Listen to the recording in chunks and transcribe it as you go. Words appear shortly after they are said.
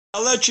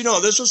I'll let you know,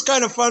 this was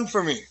kind of fun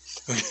for me.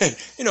 Okay,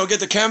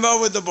 get the camp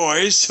out with the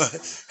boys.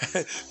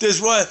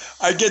 This what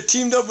I get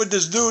teamed up with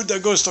this dude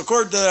that goes to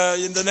court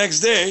in the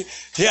next day.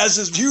 He has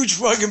this huge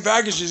fucking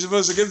package he's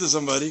supposed to give to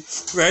somebody,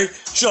 right?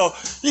 So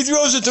he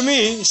throws it to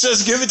me. He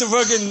says, "Give it to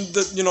fucking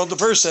the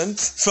person."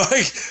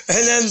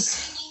 And then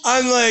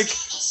I'm like,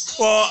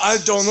 well, I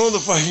don't know the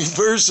fucking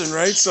person,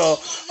 right? So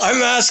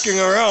I'm asking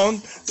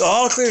around. The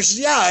hall cleaner says,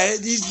 "Yeah,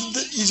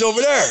 he's over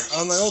there."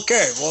 I'm like,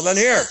 "Okay, well then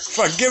here,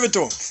 give it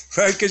to him."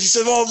 Right? Because he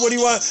said, "Well, what do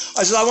you want?"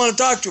 I said, "I want to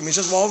talk to him." He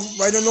says, "Well,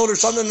 write a note or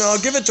something and I'll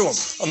give it to him."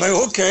 I'm like,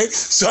 "Okay."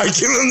 So I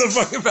give him the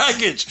fucking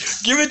package.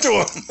 Give it to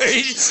him.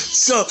 Right?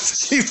 So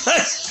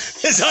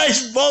his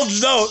eyes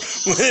bulged out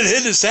when it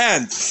hit his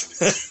hand.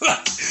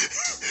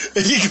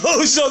 And he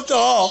goes up the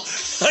hall.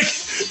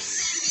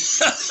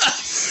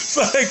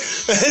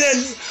 And then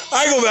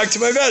I go back to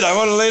my bed. I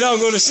want to lay down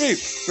and go to sleep.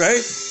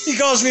 Right? He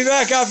calls me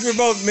back after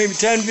about maybe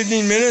 10,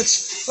 15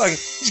 minutes.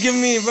 He's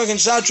giving me a fucking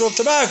satchel of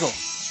tobacco.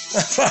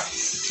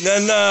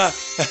 Then,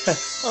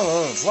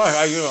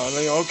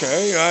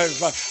 okay.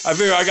 I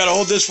figure I got to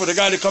hold this for the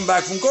guy to come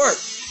back from court.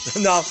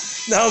 Now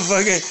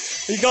fucking,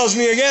 he calls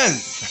me again.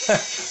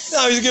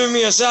 Now he's giving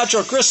me a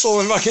satchel of crystal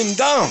and fucking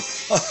down.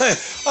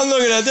 I'm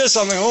looking at this,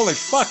 I'm like, holy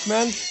fuck,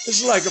 man.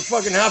 This is like a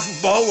fucking half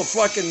a bottle of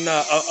fucking,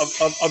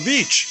 of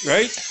each,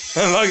 right?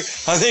 I'm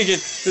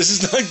thinking, this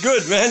is not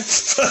good, man.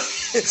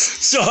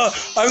 So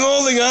I'm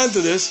holding on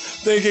to this,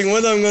 thinking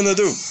what I'm gonna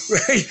do,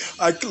 right?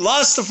 I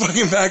lost the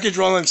fucking package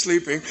while I'm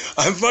sleeping.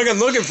 I'm fucking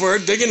looking for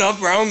it, digging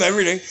up around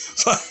everything.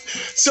 So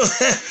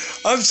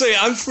I'm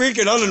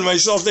freaking out on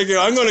myself, thinking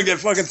I'm gonna get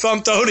fucking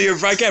thumped out here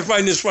if I can't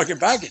find this fucking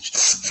package.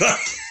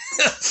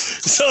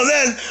 So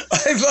then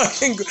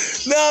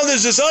now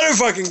there's this other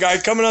fucking guy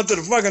coming up to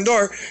the fucking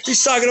door.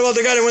 He's talking about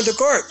the guy that went to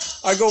court.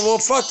 I go, well,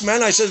 fuck,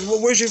 man. I said, well,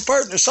 where's your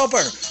partner, cell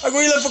partner? I go,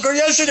 he left for court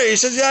yesterday. He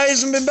says, yeah, he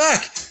hasn't been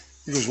back.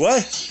 He goes,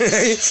 what?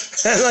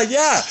 I'm like,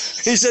 yeah.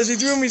 He says, he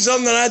threw me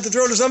something that I had to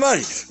throw to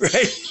somebody,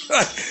 right?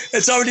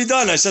 It's already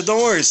done. I said,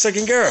 don't worry, it's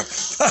taken care of.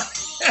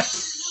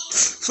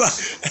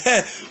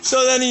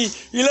 So then he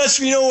lets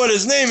me know what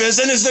his name is,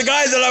 and it's the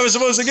guy that I was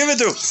supposed to give it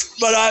to.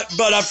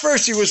 But at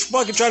first he was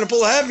fucking trying to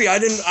pull a heavy. I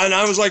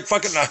was like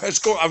fucking. I was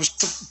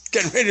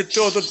getting ready to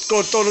go toe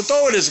to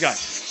toe with this guy.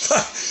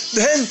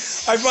 Then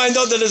I find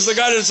out that it's the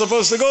guy that it's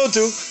supposed to go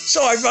to.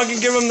 So I fucking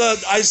give him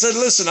I said,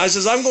 listen. I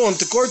says, I'm going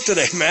to court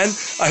today, man.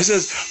 I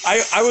says,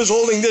 I was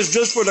holding this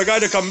just for the guy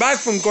to come back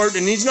from court,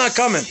 and he's not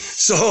coming.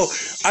 So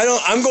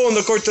I'm going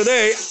to court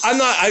today.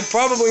 I'm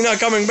probably not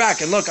coming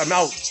back. And look, I'm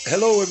out.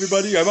 Hello,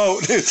 everybody. I'm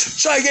out.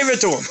 So I gave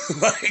it to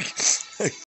him.